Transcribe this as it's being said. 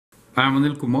I'm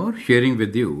Anil Kumar sharing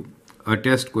with you a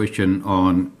test question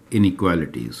on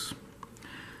inequalities.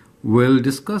 We'll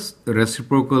discuss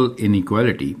reciprocal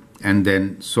inequality and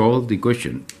then solve the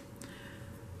question.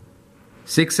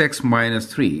 6x minus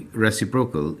 3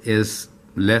 reciprocal is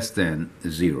less than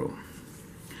 0.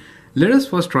 Let us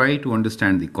first try to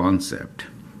understand the concept.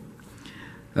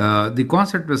 The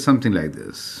concept was something like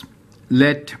this.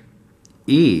 Let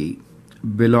A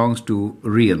belongs to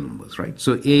real numbers, right?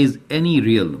 So A is any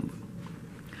real number.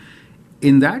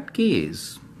 In that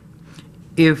case,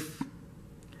 if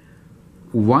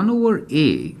 1 over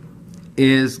A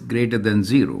is greater than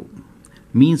 0,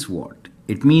 means what?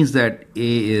 It means that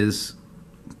A is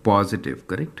positive,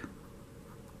 correct?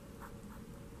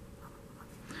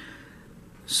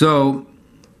 So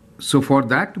for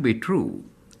that to be true,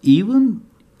 even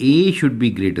A should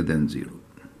be greater than 0,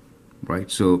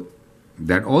 right? So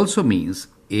that also means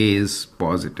A is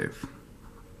positive.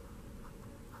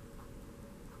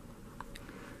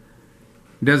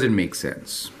 Does it make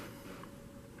sense?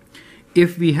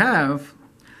 If we have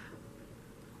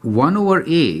 1 over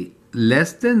A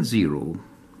less than 0,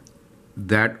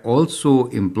 that also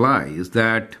implies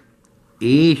that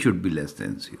A should be less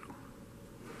than 0.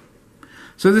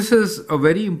 So this is a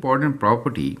very important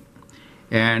property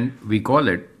and we call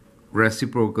it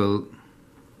reciprocal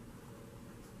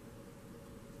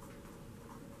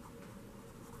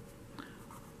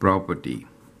property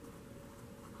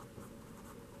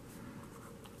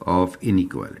of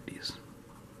inequalities.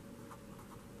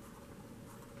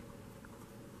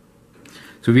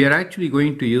 So we are actually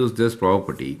going to use this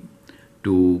property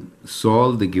to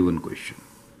solve the given question.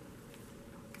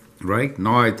 Right?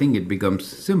 Now I think it becomes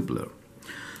simpler.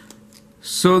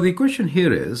 So the question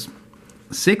here is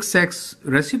 6x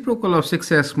reciprocal of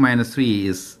 6x minus 3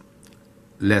 is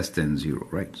less than 0,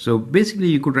 right? So basically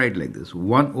you could write like this: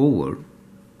 1 over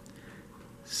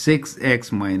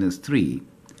 6x minus 3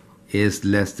 is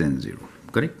less than 0,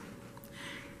 correct?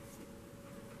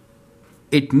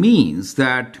 It means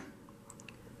that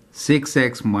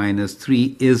 6x minus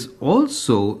 3 is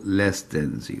also less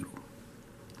than 0.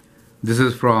 This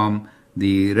is from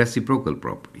the reciprocal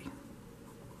property.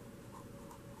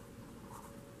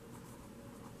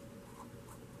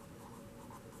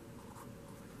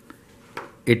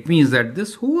 It means that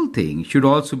this whole thing should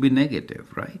also be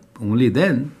negative, right? Only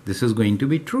then this is going to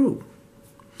be true.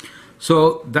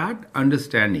 So that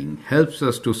understanding helps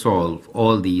us to solve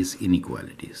all these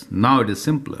inequalities. Now it is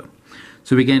simpler.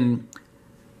 So we can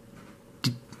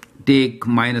take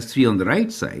minus 3 on the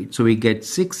right side. So we get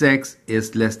 6x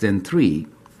is less than 3,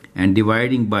 and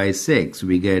dividing by 6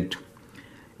 we get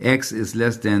x is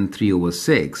less than 3 over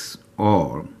 6,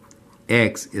 or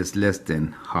x is less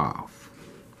than half.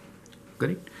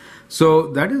 Correct?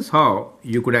 So that is how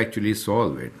you could actually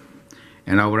solve it.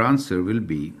 And our answer will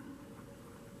be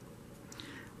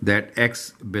that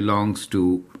x belongs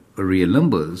to real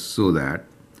numbers, so that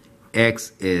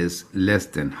x is less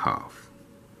than half.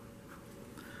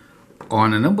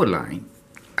 On a number line,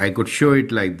 I could show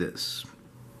it like this.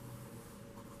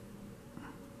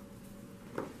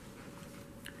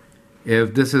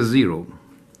 If this is 0,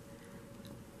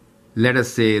 let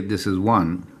us say this is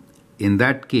 1. In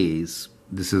that case,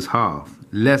 this is half.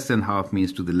 Less than half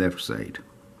means to the left side.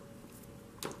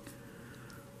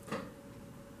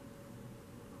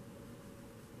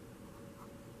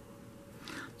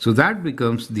 So that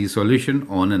becomes the solution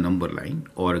on a number line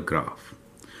or a graph.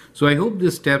 So I hope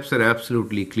these steps are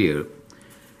absolutely clear,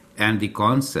 and the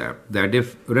concept that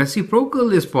if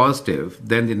reciprocal is positive,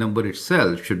 then the number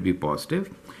itself should be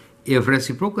positive. If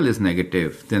reciprocal is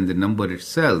negative, then the number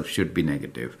itself should be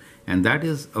negative. And that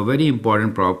is a very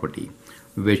important property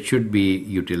which should be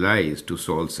utilized to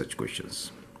solve such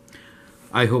questions.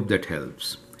 I hope that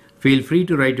helps. Feel free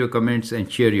to write your comments and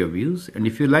share your views. And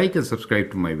if you like and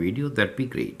subscribe to my video, that'd be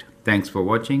great. Thanks for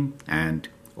watching and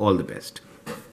all the best.